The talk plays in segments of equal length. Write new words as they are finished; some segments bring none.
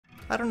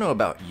I don't know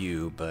about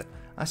you, but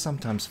I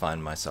sometimes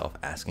find myself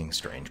asking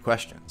strange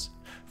questions.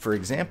 For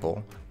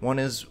example, one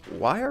is,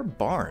 why are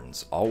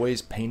barns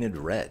always painted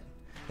red?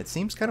 It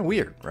seems kind of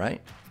weird,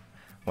 right?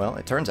 Well,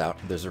 it turns out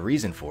there's a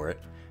reason for it,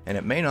 and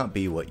it may not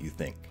be what you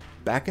think.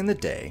 Back in the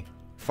day,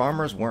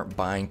 farmers weren't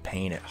buying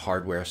paint at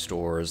hardware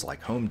stores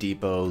like Home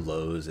Depot,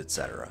 Lowe's,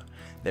 etc.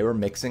 They were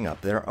mixing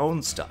up their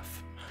own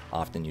stuff,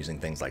 often using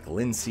things like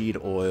linseed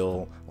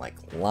oil, like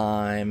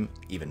lime,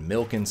 even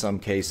milk in some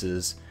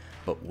cases,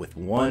 but with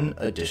one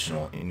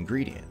additional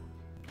ingredient: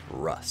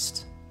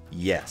 rust.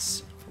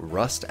 Yes,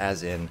 rust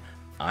as in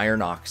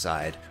iron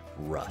oxide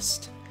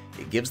rust.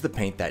 It gives the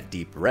paint that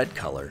deep red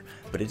color,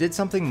 but it did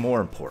something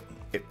more important.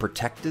 It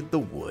protected the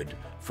wood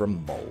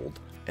from mold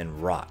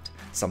and rot,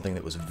 something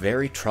that was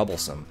very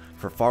troublesome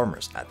for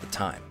farmers at the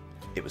time.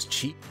 It was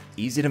cheap,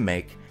 easy to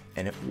make,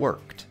 and it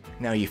worked.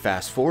 Now you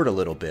fast forward a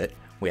little bit,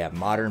 we have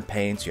modern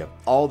paints, you have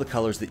all the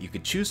colors that you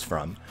could choose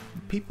from,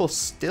 people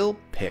still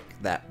pick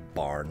that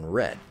barn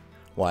red.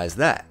 Why is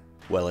that?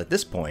 Well, at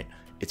this point,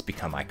 it's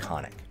become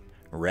iconic.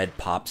 Red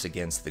pops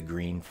against the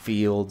green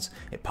fields,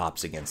 it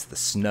pops against the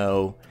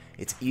snow,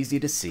 it's easy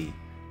to see,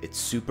 it's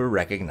super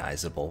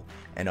recognizable,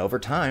 and over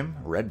time,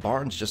 red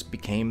barns just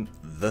became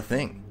the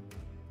thing.